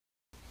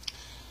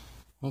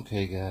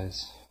Okay,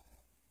 guys,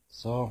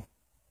 so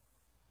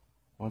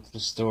went to the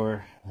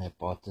store and I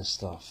bought this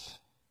stuff.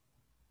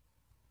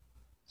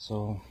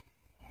 So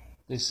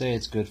they say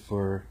it's good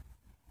for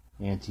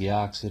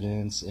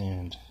antioxidants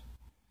and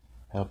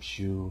helps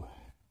you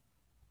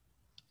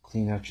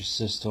clean out your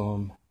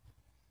system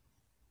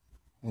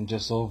and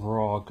just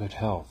overall good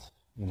health.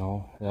 It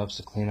helps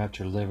to clean out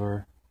your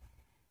liver,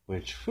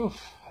 which I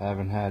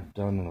haven't had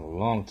done in a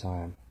long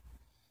time,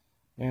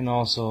 and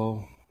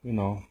also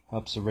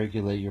helps to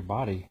regulate your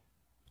body.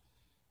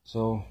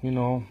 So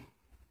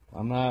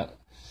I'm not.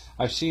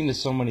 I've seen this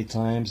so many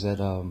times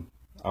that I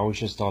always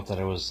just thought that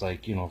it was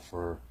like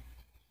for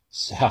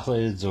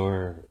salads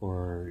or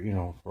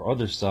for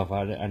other stuff.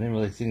 I didn't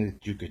really think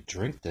that you could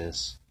drink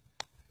this.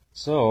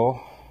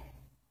 So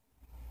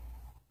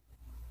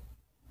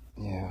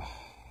yeah,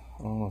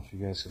 I don't know if you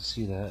guys can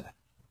see that.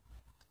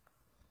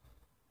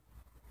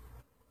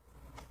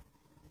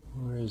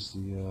 Where is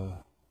the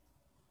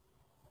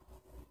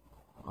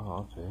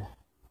Oh, okay.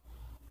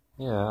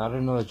 Yeah, I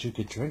didn't know that you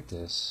could drink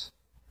this.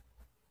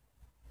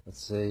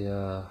 It's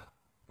a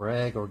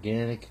Bragg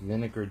organic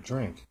vinegar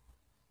drink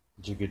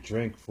that you could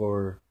drink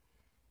for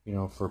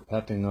for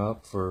pepping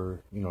up,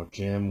 for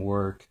gym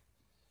work,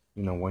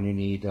 when you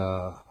need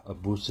a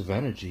boost of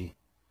energy.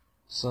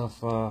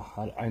 Stuff.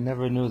 I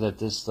never knew that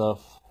this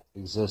stuff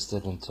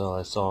existed until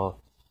I saw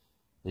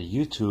the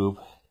YouTube,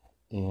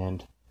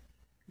 and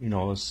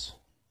it's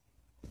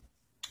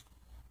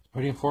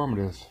pretty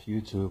informative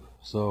YouTube.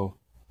 So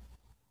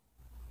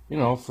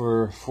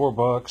for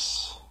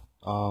 $4,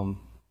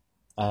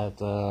 at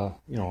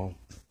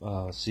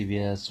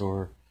CVS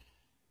or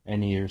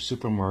any of your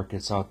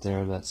supermarkets out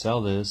there that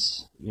sell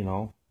this,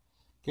 give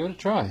it a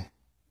try.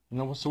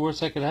 What's the worst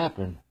that could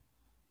happen?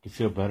 You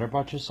feel better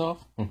about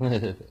yourself?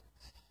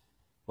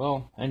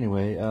 Well,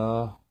 anyway,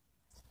 so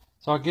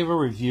I'll give a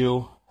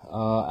review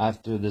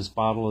after this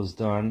bottle is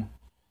done.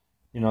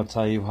 I'll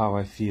tell you how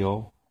I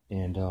feel,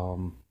 and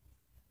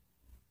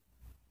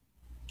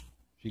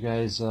if you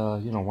guys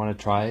want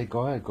to try it,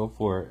 go ahead, go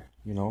for it.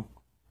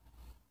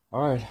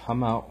 All right,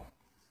 I'm out.